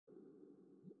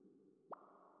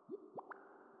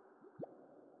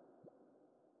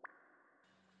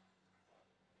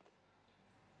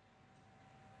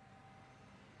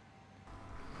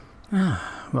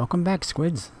Welcome back,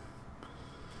 squids.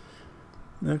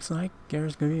 Looks like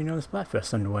there's gonna be another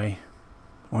Splatfest underway.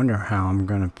 Wonder how I'm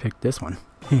gonna pick this one.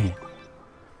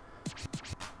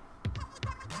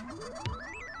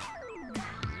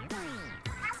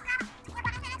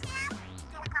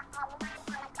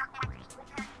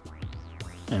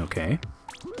 Okay.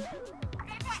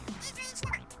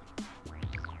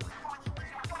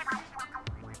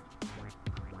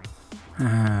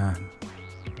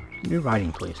 New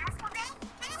writing, please.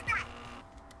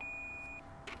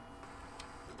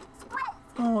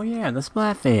 Oh yeah, the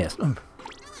Splatfest.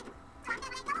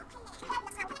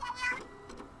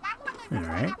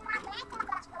 Alright.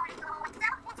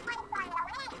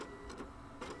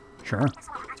 Sure.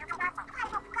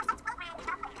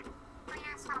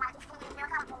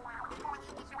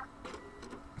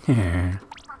 Yeah.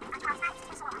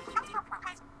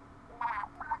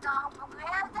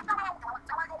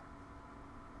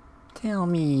 Tell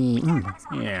me.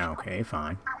 Yeah, okay,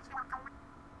 fine.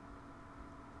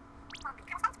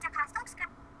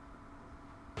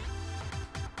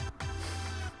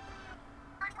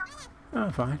 Oh,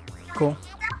 fine. Cool.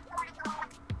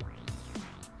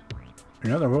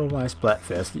 Another worldwide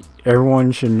Splatfest.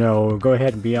 Everyone should know. Go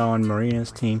ahead and be on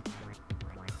Marina's team.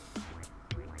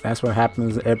 That's what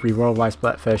happens at every worldwide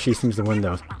Splatfest. She seems to win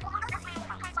those.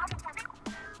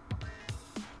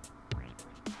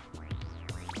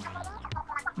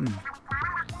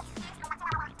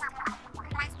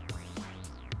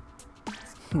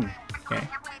 Okay.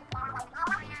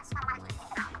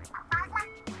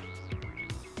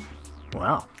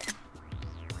 Wow.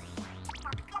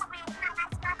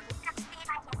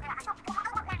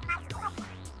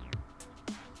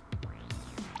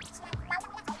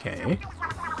 Okay.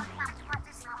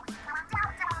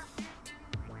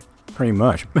 Pretty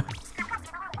much.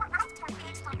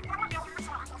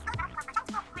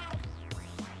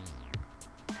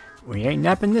 We ain't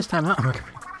napping this time, huh?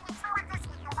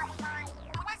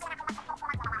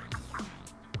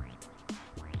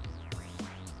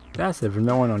 That's if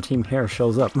no one on Team Hare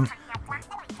shows up.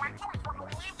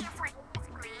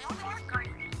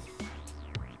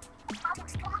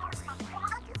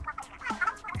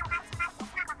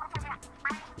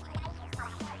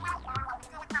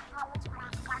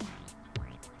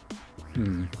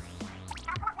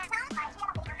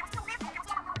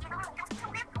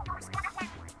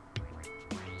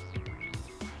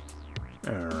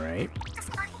 Alright.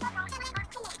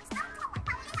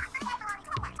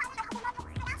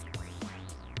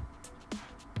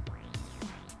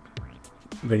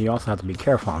 But you also have to be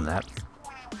careful on that.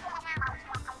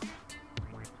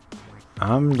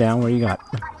 I'm down. What do you got?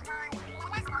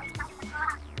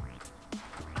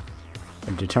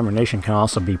 And determination can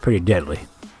also be pretty deadly.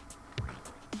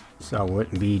 So I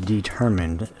wouldn't be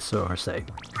determined, so to say.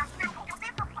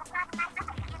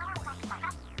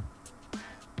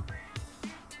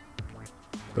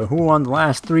 But who won the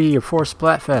last 3 or 4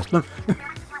 Splatfest?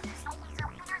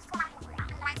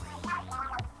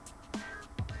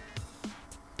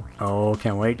 Oh,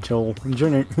 can't wait till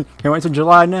June. Can't wait till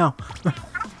July now.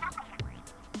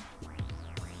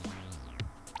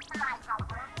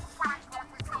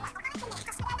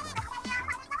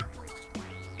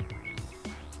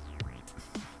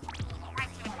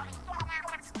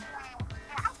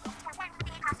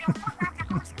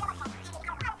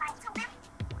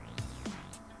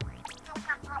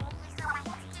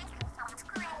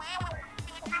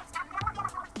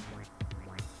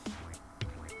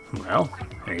 Well,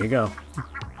 there you go.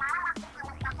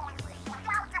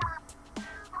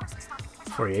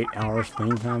 48 hours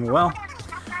playing time. Well,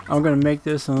 I'm gonna make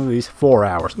this at least 4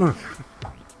 hours.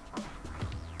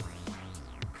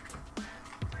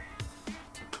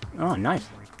 Oh, nice.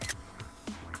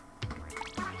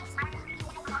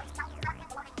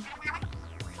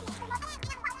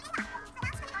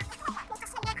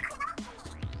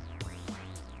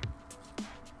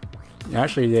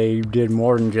 Actually, they did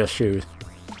more than just shoes.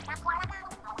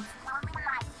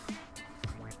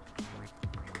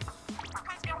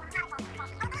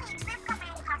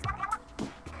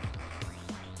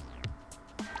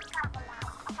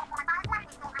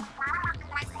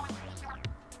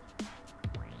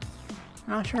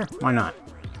 Oh, sure. Why not?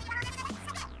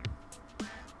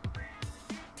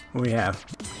 What do we have?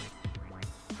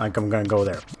 Like, I'm gonna go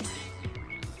there.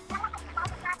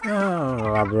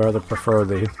 Oh, I'd rather prefer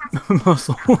the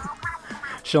muscle.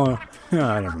 Showing.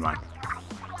 Oh, never mind.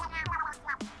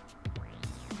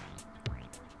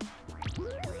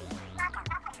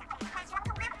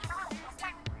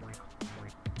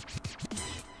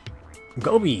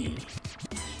 Gobi!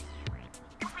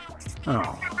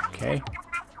 Oh, okay.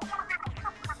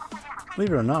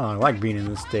 Believe it or not, I like being in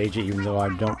this stage even though I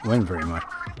don't win very much.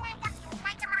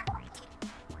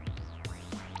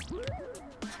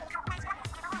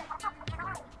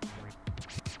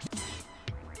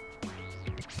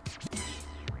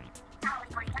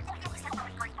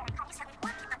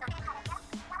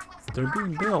 They're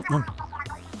being built.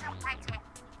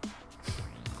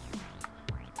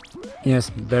 Yes,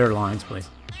 better lines, please.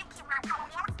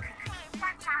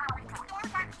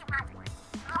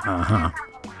 Uh-huh.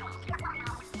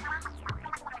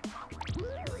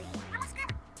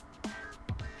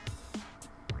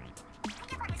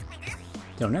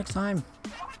 Till next time,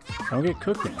 don't get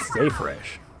cooked and stay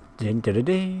fresh.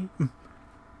 Din-da-da-day.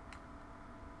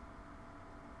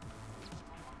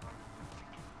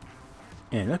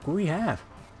 And look what we have.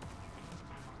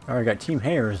 Alright, got Team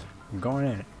Hares going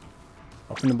in it.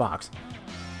 Open the box.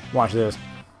 Watch this.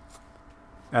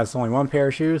 That's only one pair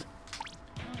of shoes.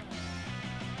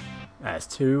 That's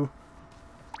two.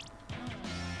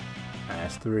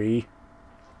 That's three.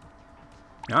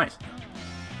 Nice.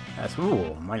 That's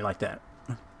ooh, might like that.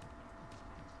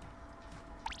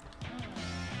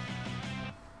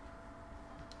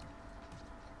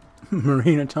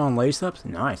 Marina Ton lace-ups?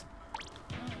 Nice.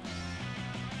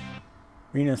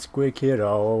 Marina Squid Kid,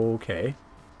 okay.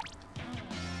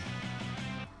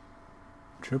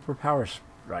 Trooper Power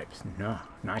Stripes, no,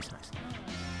 nice.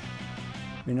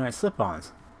 Midnight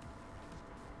Slip-Ons.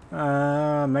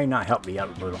 May not help me out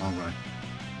in the long run.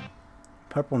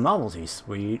 Purple Novelty,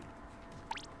 sweet.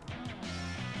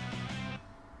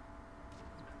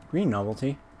 Green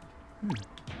Novelty.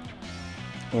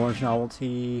 Orange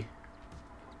Novelty.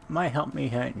 Might help me,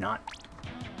 not.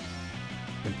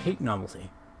 The Pink Novelty.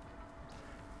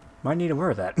 Might need to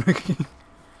wear that.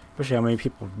 Especially how many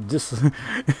people just...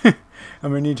 I'm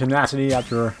gonna need tenacity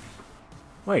after...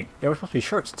 Wait, there were supposed to be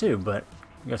shirts too, but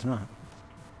I guess not.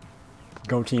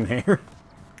 Go Team Hare.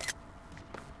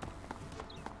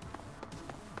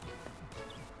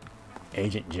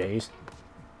 Agent Jace.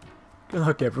 Good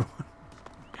luck, everyone.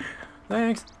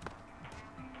 Thanks.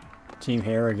 Team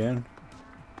Hare again.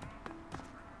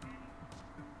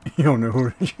 You don't know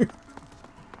who to shoot.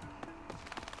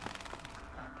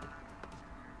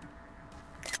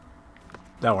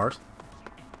 That works.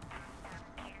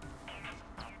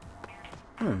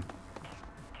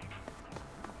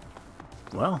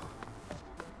 Well.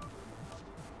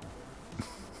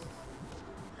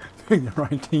 Pick the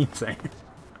right team, saying.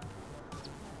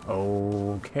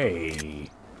 Okay.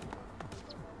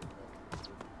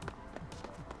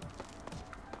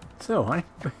 So, honey.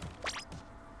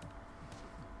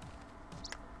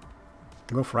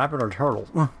 Go for rabbit or turtle.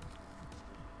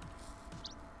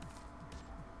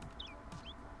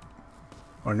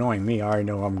 Or knowing me, I already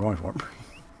know what I'm going for.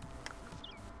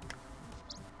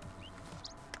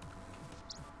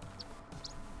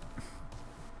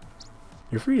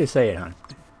 You're free to say it, hon.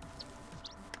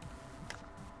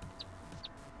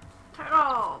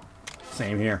 Turtle.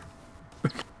 Same here.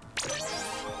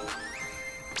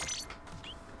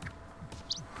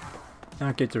 Now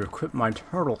I get to equip my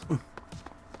turtle.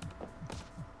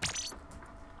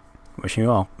 Wish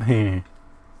you all.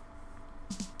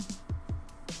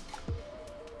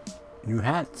 New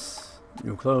hats,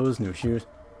 new clothes, new shoes.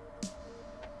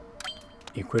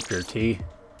 Equip your tea.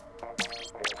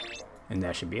 And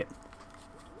that should be it.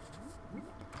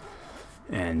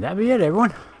 And that'll be it,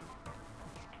 everyone.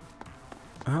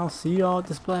 I'll see y'all at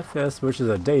the Splatfest, which is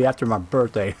a day after my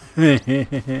birthday. Oh,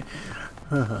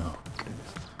 goodness.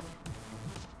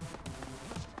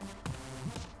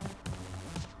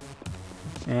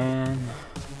 And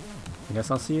I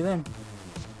guess I'll see you then.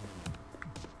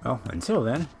 Well, until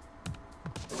then,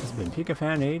 this has been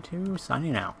PikaFan82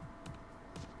 signing out.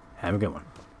 Have a good one.